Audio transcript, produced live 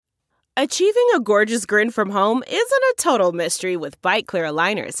Achieving a gorgeous grin from home isn't a total mystery with Byte Clear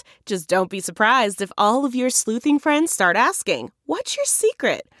aligners. Just don't be surprised if all of your sleuthing friends start asking, "What's your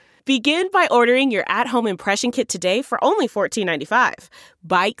secret?" Begin by ordering your at-home impression kit today for only $14.95.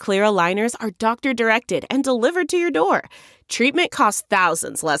 Byte Clear aligners are doctor-directed and delivered to your door. Treatment costs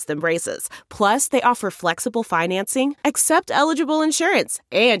thousands less than braces. Plus, they offer flexible financing, accept eligible insurance,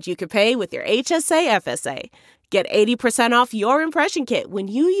 and you can pay with your HSA FSA. Get 80% off your impression kit when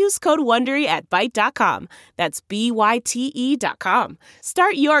you use code WONDERY at Byte.com. That's BYTE.com.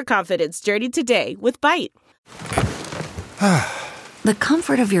 Start your confidence journey today with Byte. The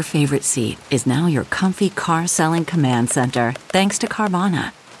comfort of your favorite seat is now your comfy car selling command center, thanks to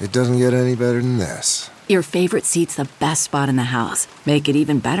Carvana. It doesn't get any better than this. Your favorite seat's the best spot in the house. Make it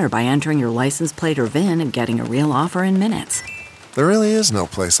even better by entering your license plate or VIN and getting a real offer in minutes. There really is no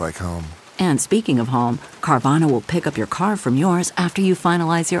place like home. And speaking of home, Carvana will pick up your car from yours after you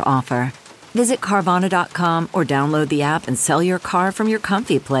finalize your offer. Visit Carvana.com or download the app and sell your car from your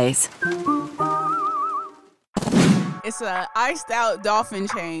comfy place. It's a iced out dolphin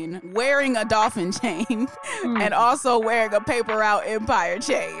chain, wearing a dolphin chain, and also wearing a paper route Empire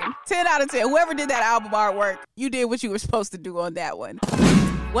chain. 10 out of 10. Whoever did that album artwork, you did what you were supposed to do on that one.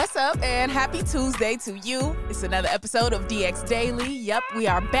 What's up, and happy Tuesday to you. It's another episode of DX Daily. Yep, we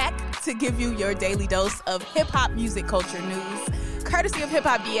are back to give you your daily dose of hip-hop music culture news, courtesy of Hip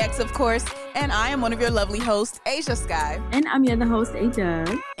Hop DX, of course. And I am one of your lovely hosts, Asia Sky. And I'm your other host,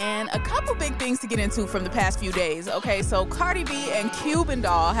 A-Dub. And a couple big things to get into from the past few days. Okay, so Cardi B and Cuban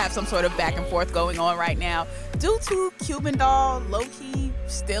Doll have some sort of back and forth going on right now due to Cuban Doll low-key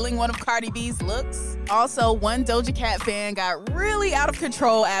stealing one of Cardi B's looks. Also, one Doja Cat fan got really out of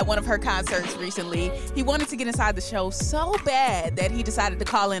control at one of her concerts recently. He wanted to get inside the show so bad that he decided to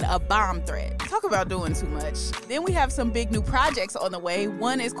call in a bomb threat. Talk about doing too much. Then we have some big new projects on the way.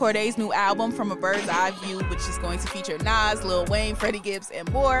 One is Cordae's new album, From a Bird's Eye View, which is going to feature Nas, Lil Wayne, Freddie Gibbs,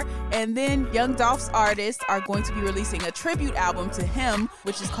 and more. And then Young Dolph's artists are going to be releasing a tribute album to him,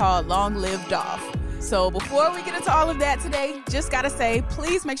 which is called Long Live Dolph. So before we get into all of that today, just gotta say,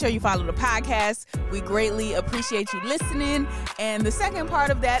 please make sure you follow the podcast. We greatly appreciate you listening. And the second part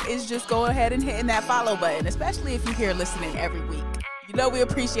of that is just go ahead and hitting that follow button, especially if you're here listening every week. You know we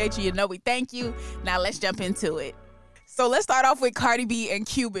appreciate you. You know we thank you. Now let's jump into it. So let's start off with Cardi B and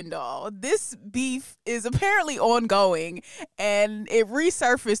Cuban Doll. This beef is apparently ongoing, and it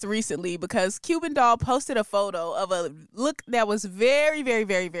resurfaced recently because Cuban Doll posted a photo of a look that was very, very,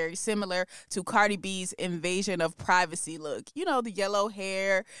 very, very similar to Cardi B's Invasion of Privacy look. You know, the yellow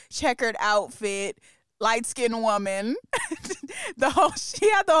hair, checkered outfit, light-skinned woman. She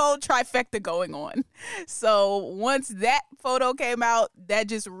had the whole trifecta going on. So once that photo came out, that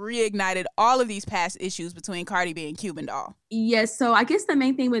just reignited all of these past issues between Cardi B and Cuban Doll. Yes, so I guess the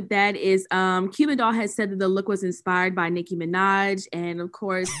main thing with that is Cuban Doll has said that the look was inspired by Nicki Minaj, and of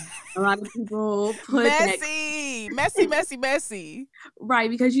course, a lot of people put messy. Right,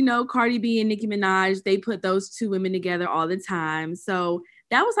 because you know Cardi B and Nicki Minaj, they put those two women together all the time. So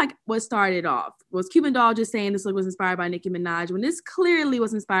that was like what started off. Was Cuban Doll just saying this look was inspired by Nicki Minaj when this clearly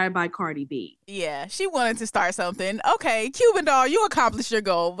was inspired by Cardi B? Yeah, she wanted to start something. Okay, Cuban Doll, you accomplished your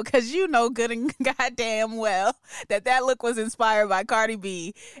goal because you know good and goddamn well that look was inspired by Cardi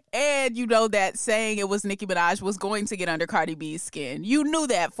B. And you know that saying it was Nicki Minaj was going to get under Cardi B's skin. You knew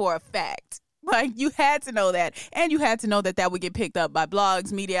that for a fact. Like, you had to know that. And you had to know that that would get picked up by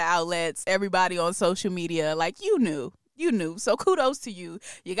blogs, media outlets, everybody on social media. Like, you knew. So kudos to you.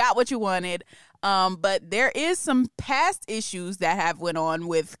 You got what you wanted. But there is some past issues that have went on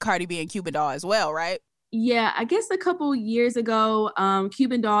with Cardi B and Cuban Doll as well, right? Yeah, I guess a couple years ago,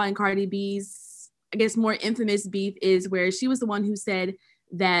 Cuban Doll and Cardi B's, I guess, more infamous beef is where she was the one who said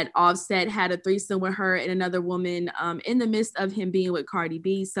that Offset had a threesome with her and another woman in the midst of him being with Cardi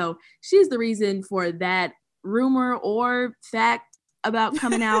B. So she's the reason for that rumor or fact about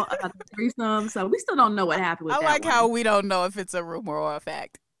coming out about the threesome. So we still don't know what happened with that. I like how we don't know if it's a rumor or a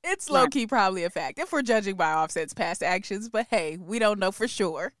fact. It's low-key probably a fact if we're judging by Offset's past actions, but hey, we don't know for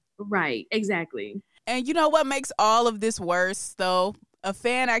sure. Right, exactly. And you know what makes all of this worse, though? A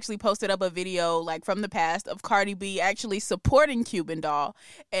fan actually posted up a video like from the past of Cardi B actually supporting Cuban Doll.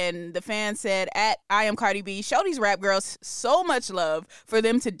 And the fan said, I am Cardi B, show these rap girls so much love for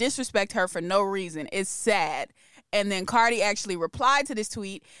them to disrespect her for no reason. It's sad. And then Cardi actually replied to this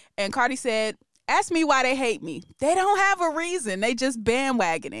tweet, and Cardi said, ask me why they hate me. They don't have a reason. They just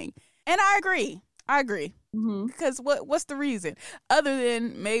bandwagoning. And I agree. Mm-hmm. Because what's the reason? Other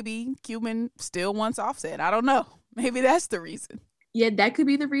than maybe Cuban still wants Offset. I don't know. Maybe that's the reason. Yeah, that could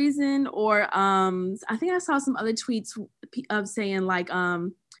be the reason. Or I think I saw some other tweets of saying like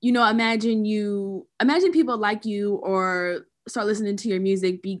imagine people like you or start listening to your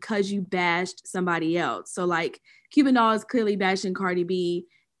music because you bashed somebody else. So like Cuban Doll is clearly bashing Cardi B,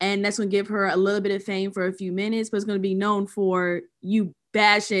 and that's going to give her a little bit of fame for a few minutes, but it's going to be known for you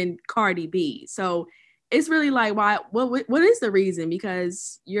bashing Cardi B. So it's really like, what is the reason?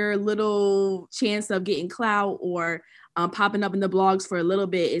 Because your little chance of getting clout or popping up in the blogs for a little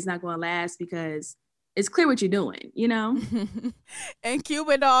bit is not going to last, because it's clear what you're doing, And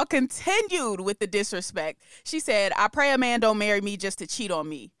Cuban Doll continued with the disrespect. She said, I pray a man don't marry me just to cheat on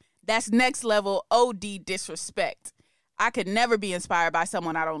me. That's next level OD disrespect. I could never be inspired by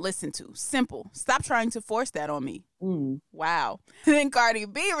someone I don't listen to. Simple. Stop trying to force that on me. Wow. Then Cardi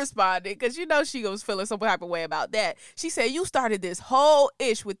B responded, because she was feeling some type of way about that. She said, you started this whole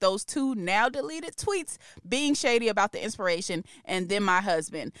ish with those 2 now deleted tweets being shady about the inspiration and then my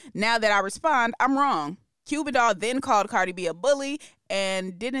husband. Now that I respond, I'm wrong. Cuban Doll then called Cardi B a bully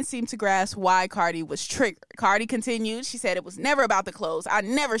and didn't seem to grasp why Cardi was triggered. Cardi continued. She said, it was never about the clothes. I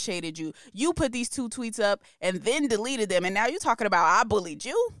never shaded you. You put these 2 tweets up and then deleted them. And now you're talking about I bullied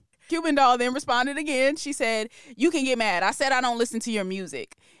you? Cuban Doll then responded again. She said, you can get mad. I said I don't listen to your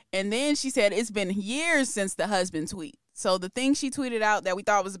music. And then she said, it's been years since the husband tweet. So the thing she tweeted out that we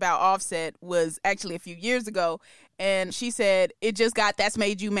thought was about Offset was actually a few years ago. And she said, it just got that's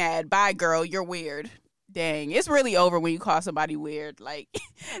made you mad. Bye, girl. You're weird. Dang, it's really over when you call somebody weird. Like,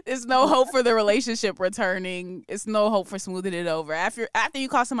 there's no hope for the relationship returning. It's no hope for smoothing it over. After you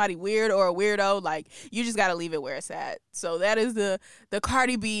call somebody weird or a weirdo, like, you just got to leave it where it's at. So that is the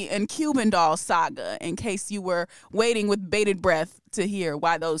Cardi B and Cuban Doll saga, in case you were waiting with bated breath to hear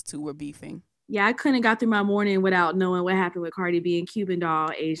why those 2 were beefing. Yeah, I couldn't have got through my morning without knowing what happened with Cardi B and Cuban Doll,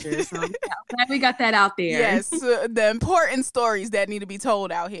 Asia. So I'm glad we got that out there. Yes, the important stories that need to be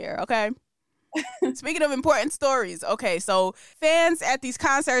told out here, okay? Speaking of important stories, okay, so fans at these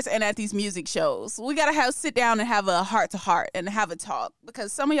concerts and at these music shows, we gotta sit down and have a heart-to-heart and have a talk,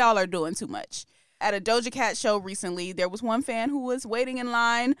 because some of y'all are doing too much. At a Doja Cat show recently, there was one fan who was waiting in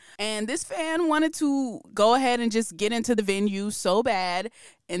line, and this fan wanted to go ahead and just get into the venue so bad.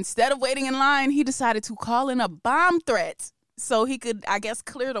 Instead of waiting in line, he decided to call in a bomb threat so he could, I guess,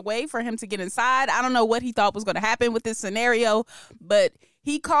 clear the way for him to get inside. I don't know what he thought was going to happen with this scenario, but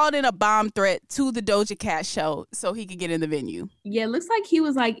he called in a bomb threat to the Doja Cat show so he could get in the venue. Yeah, it looks like he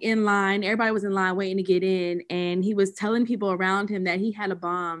was like in line. Everybody was in line waiting to get in, and he was telling people around him that he had a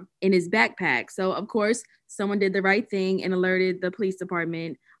bomb in his backpack. So, of course, someone did the right thing and alerted the police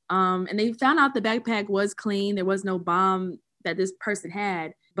department. And they found out the backpack was clean. There was no bomb that this person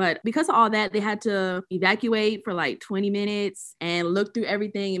had. But because of all that, they had to evacuate for like 20 minutes and look through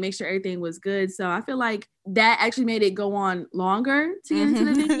everything and make sure everything was good. So I feel like that actually made it go on longer to get into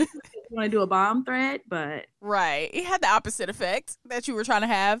the venue. You want to do a bomb threat, but... Right. It had the opposite effect that you were trying to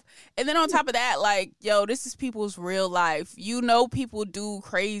have. And then on top of that, like, yo, this is people's real life. People do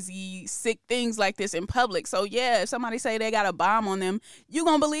crazy, sick things like this in public. So, yeah, if somebody say they got a bomb on them, you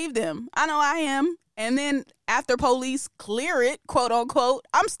gonna believe them. I know I am. And then after police clear it, quote unquote,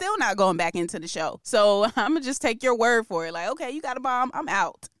 I'm still not going back into the show. So I'm going to just take your word for it. Like, okay, you got a bomb. I'm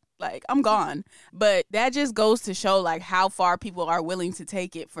out. Like, I'm gone. But that just goes to show, like, how far people are willing to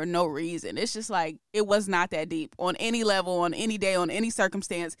take it for no reason. It's just like, it was not that deep on any level, on any day, on any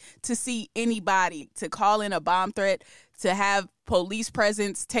circumstance, to see anybody, to call in a bomb threat, to have police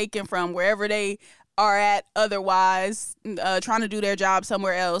presence taken from wherever they are at otherwise, trying to do their job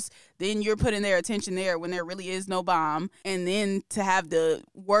somewhere else. Then you're putting their attention there when there really is no bomb. And then to have the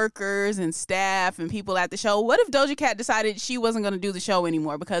workers and staff and people at the show. What if Doja Cat decided she wasn't going to do the show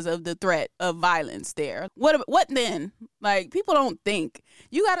anymore because of the threat of violence there? What then? Like, people don't think.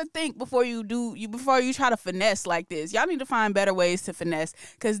 You got to think before you try to finesse like this. Y'all need to find better ways to finesse,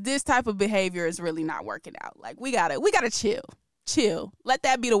 because this type of behavior is really not working out. Like, we gotta chill. Let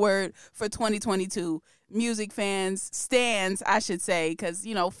that be the word for 2022. Music fans, stans, I should say, because,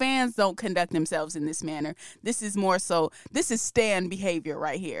 fans don't conduct themselves in this manner. This is stan behavior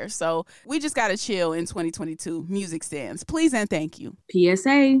right here. So we just got to chill in 2022. Music stans, please and thank you.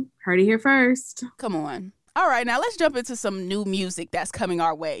 PSA, heard it here first. Come on. All right, now let's jump into some new music that's coming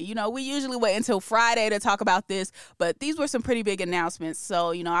our way. We usually wait until Friday to talk about this, but these were some pretty big announcements.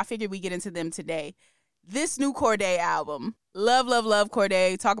 So, I figured we get into them today. This new Cordae album. Love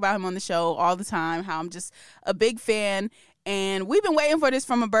Cordae. Talk about him on the show all the time, how I'm just a big fan. And we've been waiting for this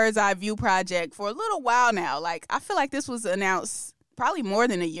from a Bird's Eye View project for a little while now. Like, I feel like this was announced probably more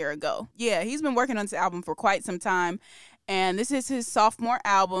than a year ago. Yeah, he's been working on this album for quite some time. And this is his sophomore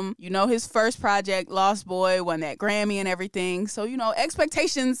album. You know, his first project, Lost Boy, won that Grammy and everything. So, you know,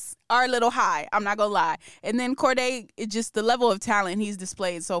 expectations are a little high. I'm not going to lie. And then Cordae, it's just the level of talent he's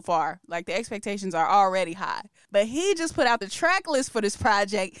displayed so far. Like, the expectations are already high. But he just put out the track list for this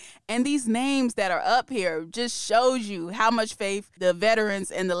project. And these names that are up here just shows you how much faith the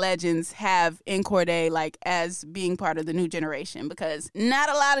veterans and the legends have in Cordae, like, as being part of the new generation. Because not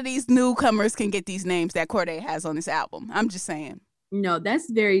a lot of these newcomers can get these names that Cordae has on this album. I'm just saying. No, that's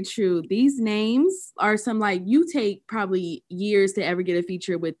very true. These names are some, like, you take probably years to ever get a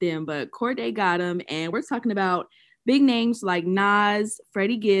feature with them, but Cordae got them. And we're talking about big names like Nas,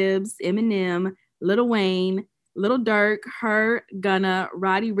 Freddie Gibbs, Eminem, Lil Wayne, Lil Durk, Her, Gunna,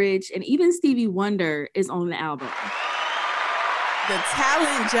 Roddy Ricch, and even Stevie Wonder is on the album. The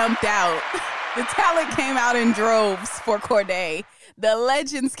talent jumped out. The talent came out in droves for Cordae. The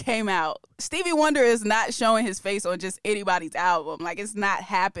legends came out. Stevie Wonder is not showing his face on just anybody's album. Like, it's not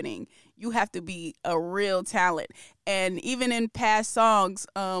happening. You have to be a real talent. And even in past songs,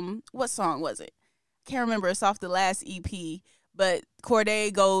 what song was it? Can't remember. It's off the last EP. But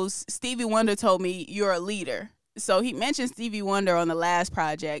Cordae goes, Stevie Wonder told me you're a leader. So he mentioned Stevie Wonder on the last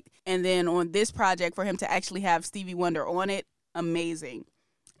project. And then on this project, for him to actually have Stevie Wonder on it, amazing.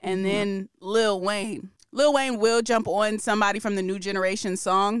 And then Lil Wayne. Lil Wayne will jump on somebody from the new generation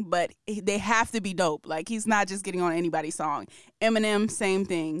song, but they have to be dope. Like, he's not just getting on anybody's song. Eminem, same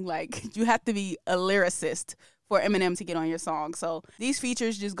thing. Like, you have to be a lyricist for Eminem to get on your song. So these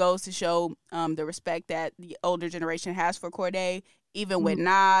features just goes to show the respect that the older generation has for Cordae, even with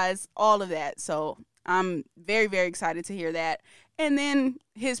Nas, all of that. So I'm very, very excited to hear that. And then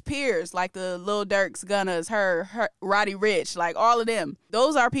his peers, like the Lil Durks, Gunnas, her, Roddy Ricch, like all of them.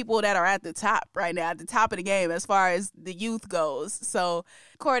 Those are people that are at the top right now, at the top of the game as far as the youth goes. So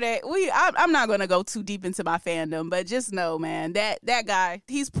Cordae, I'm not going to go too deep into my fandom, but just know, man, that guy,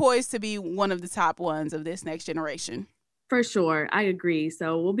 he's poised to be one of the top ones of this next generation. For sure. I agree.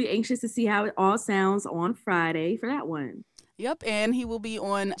 So we'll be anxious to see how it all sounds on Friday for that one. Yep, and he will be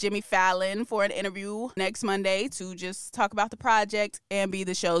on Jimmy Fallon for an interview next Monday to just talk about the project and be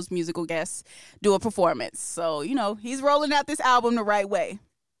the show's musical guest, do a performance. So, you know, he's rolling out this album the right way.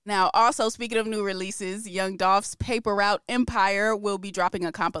 Now, also, speaking of new releases, Young Dolph's Paper Route Empire will be dropping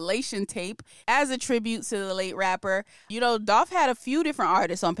a compilation tape as a tribute to the late rapper. You know, Dolph had a few different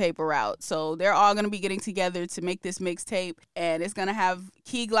artists on Paper Route, so they're all going to be getting together to make this mixtape, and it's going to have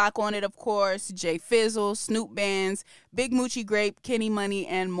Key Glock on it, of course, Jay Fizzle, Snoop Bands, Big Moochie Grape, Kenny Money,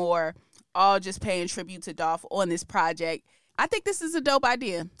 and more, all just paying tribute to Dolph on this project. I think this is a dope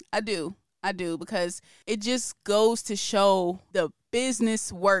idea. I do, because it just goes to show the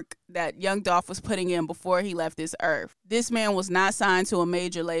business work that Young Dolph was putting in before he left this earth. This man was not signed to a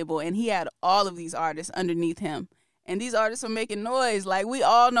major label, and he had all of these artists underneath him. And these artists are making noise. Like, we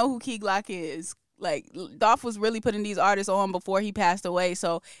all know who Key Glock is. Like, Dolph was really putting these artists on before he passed away.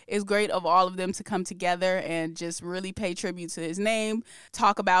 So it's great of all of them to come together and just really pay tribute to his name,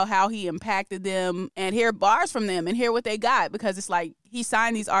 talk about how he impacted them, and hear bars from them and hear what they got. Because it's like, he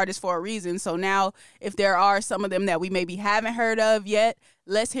signed these artists for a reason. So now, if there are some of them that we maybe haven't heard of yet,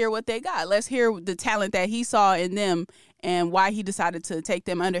 let's hear what they got. Let's hear the talent that he saw in them and why he decided to take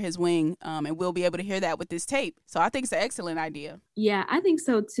them under his wing. And we'll be able to hear that with this tape. So I think it's an excellent idea. Yeah, I think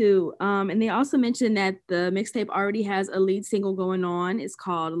so too. And they also mentioned that the mixtape already has a lead single going on. It's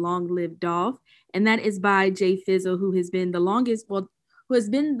called Long Live Dolph. And that is by Jay Fizzle, who has been who has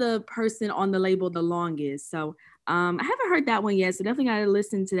been the person on the label the longest. So I haven't heard that one yet. So definitely got to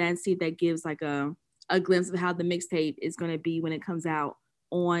listen to that and see if that gives like a glimpse of how the mixtape is going to be when it comes out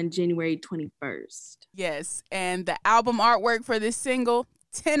on January 21st. Yes, and the album artwork for this single,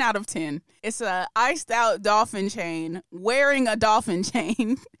 10 out of 10. It's a iced out dolphin chain, wearing a dolphin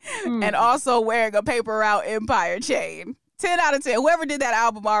chain, and also wearing a Paper Route Empire chain. 10 out of 10. Whoever did that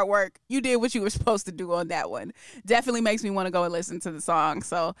album artwork, you did what you were supposed to do on that one. Definitely makes me want to go and listen to the song.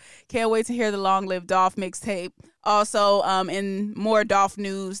 So can't wait to hear the Long Live Dolph mixtape. Also, in more Dolph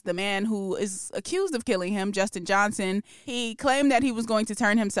news, the man who is accused of killing him, Justin Johnson, he claimed that he was going to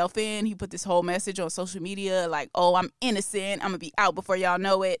turn himself in. He put this whole message on social media like, oh, I'm innocent. I'm going to be out before y'all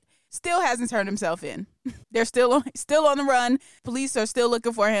know it. Still hasn't turned himself in. They're still on the run. Police are still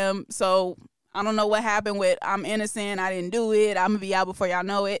looking for him. So I don't know what happened with I'm innocent, I didn't do it, I'm going to be out before y'all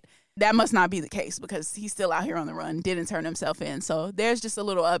know it. That must not be the case because he's still out here on the run, didn't turn himself in. So there's just a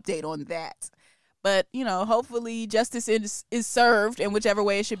little update on that. But, you know, hopefully justice is served in whichever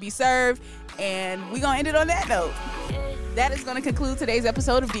way it should be served. And we're going to end it on that note. That is going to conclude today's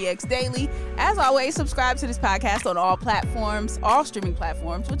episode of DX Daily. As always, subscribe to this podcast on all platforms, all streaming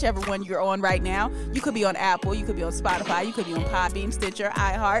platforms, whichever one you're on right now. You could be on Apple, you could be on Spotify, you could be on Podbean, Stitcher,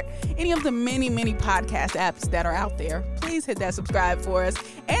 iHeart, any of the many, many podcast apps that are out there. Please hit that subscribe for us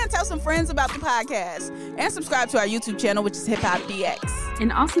and tell some friends about the podcast. And subscribe to our YouTube channel, which is Hip Hop DX.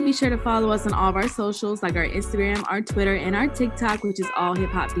 And also be sure to follow us on all of our socials, like our Instagram, our Twitter, and our TikTok, which is all Hip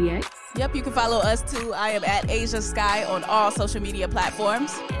Hop DX. Yep, you can follow us too. I am at Asia Sky on all social media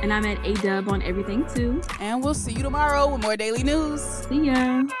platforms. And I'm at ADub on everything too. And we'll see you tomorrow with more daily news. See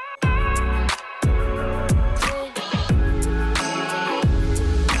ya.